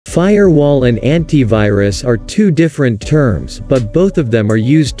Firewall and antivirus are two different terms, but both of them are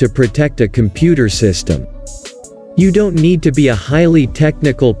used to protect a computer system. You don't need to be a highly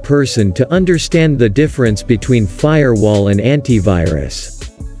technical person to understand the difference between firewall and antivirus.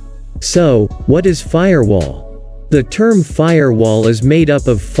 So, what is firewall? The term firewall is made up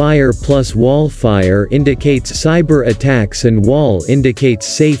of fire plus wall. Fire indicates cyber attacks and wall indicates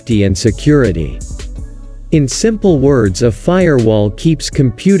safety and security. In simple words, a firewall keeps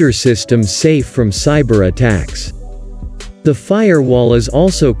computer systems safe from cyber attacks. The firewall is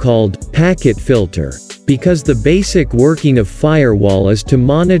also called packet filter, because the basic working of firewall is to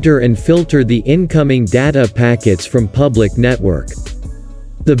monitor and filter the incoming data packets from public network.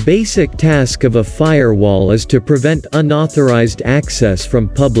 The basic task of a firewall is to prevent unauthorized access from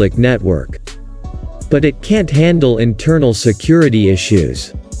public network. But it can't handle internal security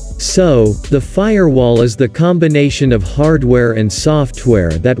issues. So, the firewall is the combination of hardware and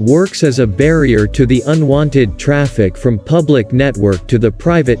software that works as a barrier to the unwanted traffic from public network to the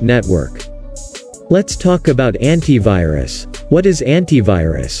private network. Let's talk about antivirus. What is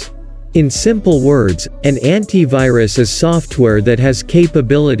antivirus? In simple words, an antivirus is software that has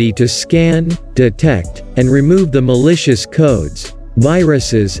capability to scan, detect, and remove the malicious codes,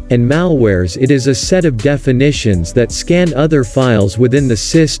 viruses, and malwares. It is a set of definitions that scan other files within the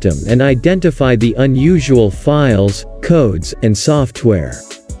system and identify the unusual files, codes, and software.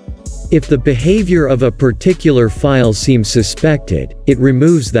 If the behavior of a particular file seems suspected, it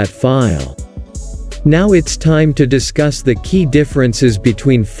removes that file. Now it's time to discuss the key differences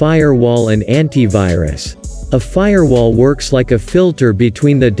between firewall and antivirus. A firewall works like a filter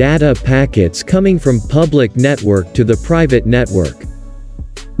between the data packets coming from public network to the private network.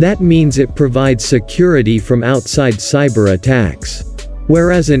 That means it provides security from outside cyber attacks.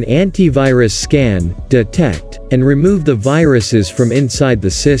 Whereas an antivirus scan, detect, and remove the viruses from inside the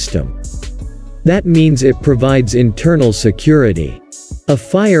system. That means it provides internal security. A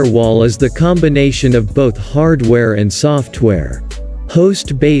firewall is the combination of both hardware and software.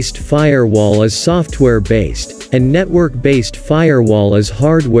 Host-based firewall is software-based, and network-based firewall is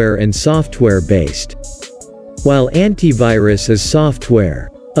hardware and software-based. While antivirus is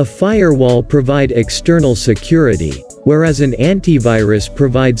software. A firewall provides external security, whereas an antivirus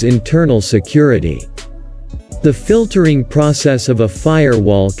provides internal security. The filtering process of a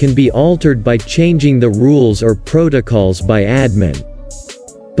firewall can be altered by changing the rules or protocols by admin.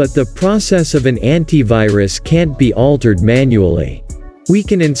 But the process of an antivirus can't be altered manually. We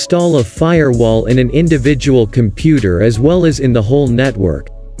can install a firewall in an individual computer as well as in the whole network,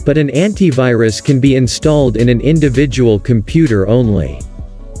 but an antivirus can be installed in an individual computer only.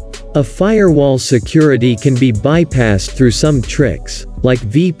 A firewall security can be bypassed through some tricks, like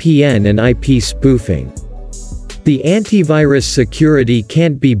VPN and IP spoofing. The antivirus security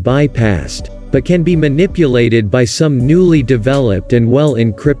can't be bypassed, but can be manipulated by some newly developed and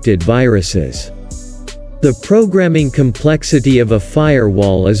well-encrypted viruses. The programming complexity of a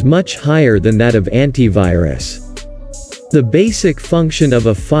firewall is much higher than that of antivirus. The basic function of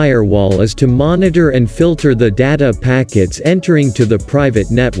a firewall is to monitor and filter the data packets entering to the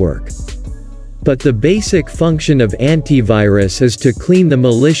private network. But the basic function of antivirus is to clean the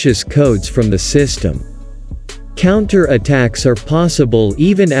malicious codes from the system. Counter-attacks are possible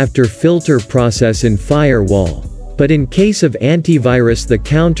even after filter process in firewall, but in case of antivirus the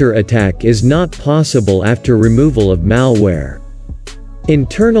counter-attack is not possible after removal of malware.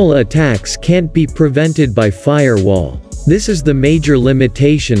 Internal attacks can't be prevented by firewall. This is the major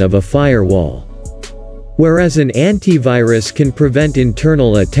limitation of a firewall. Whereas an antivirus can prevent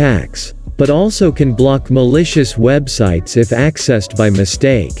internal attacks, but also can block malicious websites if accessed by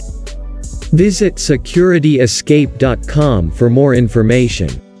mistake. Visit securityescape.com for more information.